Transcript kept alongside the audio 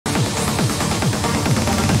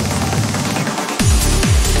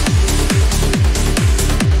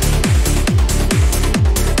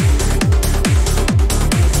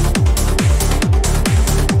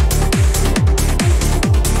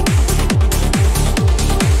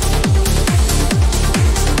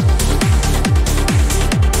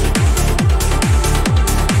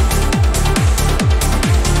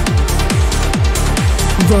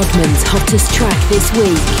Rodman's hottest track this week.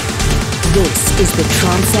 This is the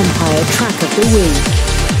Trance Empire track of the week.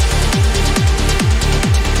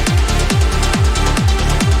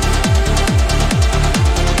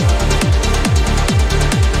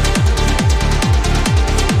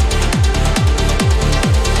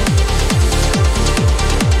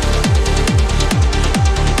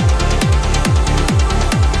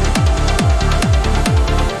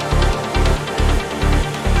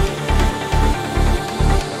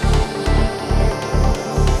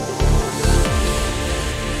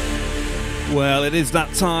 Well, it is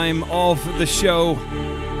that time of the show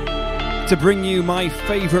to bring you my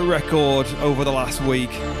favourite record over the last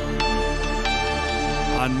week.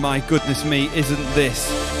 And my goodness me, isn't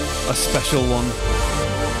this a special one?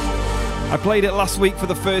 I played it last week for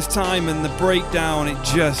the first time and the breakdown, it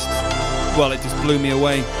just blew me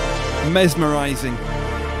away. Mesmerising.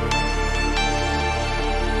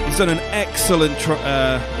 He's done an excellent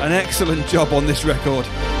job on this record.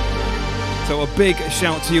 So a big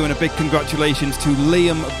shout to you and a big congratulations to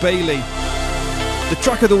Liam Bailey. The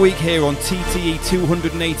track of the week here on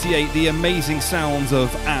TTE288, the amazing sounds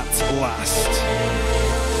of At Last.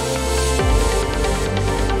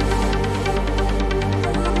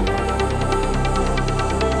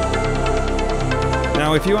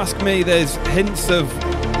 Now if you ask me, there's hints of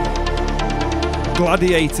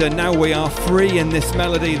Gladiator, Now We Are Free in this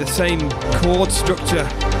melody, the same chord structure.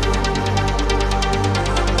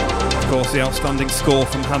 Of course, the outstanding score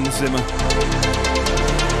from Hans Zimmer.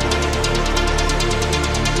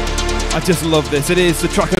 I just love this. It is the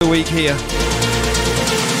track of the week here.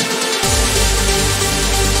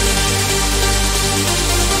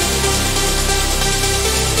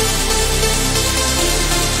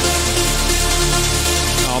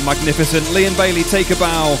 Oh, magnificent. Liam Bailey, Take a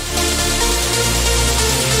Bow.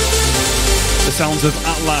 The sounds of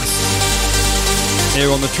At Last. Here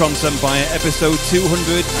on the Trance Empire, episode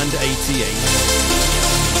 288.